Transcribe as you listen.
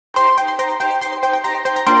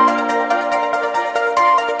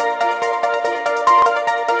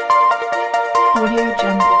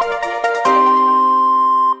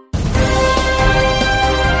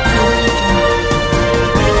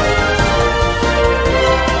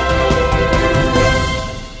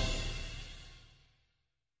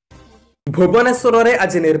भुवनेश्वर में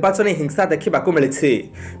आज निर्वाचन हिंसा देखा मिली।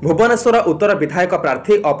 भुवनेश्वर उत्तर विधायक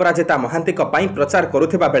प्रार्थी अपराजिता महांती प्रचार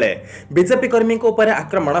करुवा बेले बीजेपी कर्मी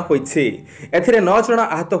आक्रमण होती। 9 जन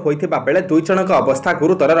आहत होता बेले 2 जन अवस्था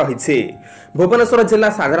गुरुतर रही। भुवनेश्वर जिला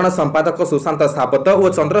साधारण संपादक सुशांत सावत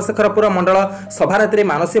और चंद्रशेखरपुर मंडल सभानेत्री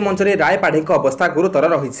मानसी मंजरी रायपाढ़ी अवस्था गुरुतर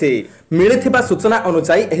रही। मिलिथिबा सूचना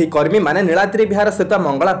अनुसार यह कर्मी माने नीलाद्री विहार स्थित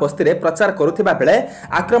मंगला बस्ती में प्रचार करुवा बेले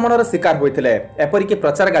आक्रमणर शिकार होते। एपरिक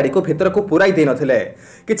प्रचार गाड़ी को भीतर पुराई दे नथिले।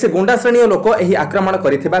 किछि गुंडा श्रेणी लोक एही आक्रमण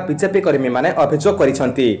करिथिबा बीजेपी कर्मी माने अभियोग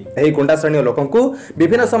करिसंती। एही गुंडा श्रेणी लोकंकु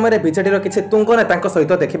विभिन्न समय बीजेडी किछि तुंग नेतांक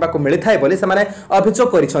सहित देखिबाकु मिलिथाय बोली सेमाने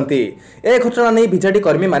अभियोग करिसंती। ए घटना नै बीजेडी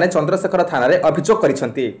कर्मी माने चंद्रशेखर थाना रे अभियोग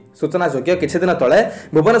करिसंती। सूचना योग्य किछि दिन तळे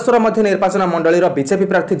भुवनेश्वर मध्य निर्वाचन मंडलीर बीजेपी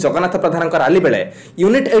प्रार्थी जगन्नाथ प्रधानक रैली बेले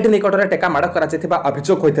यूनिट 8 निकटरे टेका माड कराजिथिबा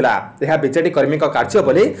अभियोग होइतिला। एहा बीजेडी कर्मीक कार्य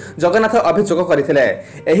बोली जगन्नाथ अभियोग करिथिले।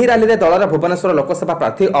 एही रैली रे दलर भुवनेश्वर लोकसभा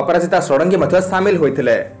प्रार्थी अपराजिता षडंगी सामिल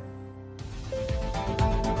होते।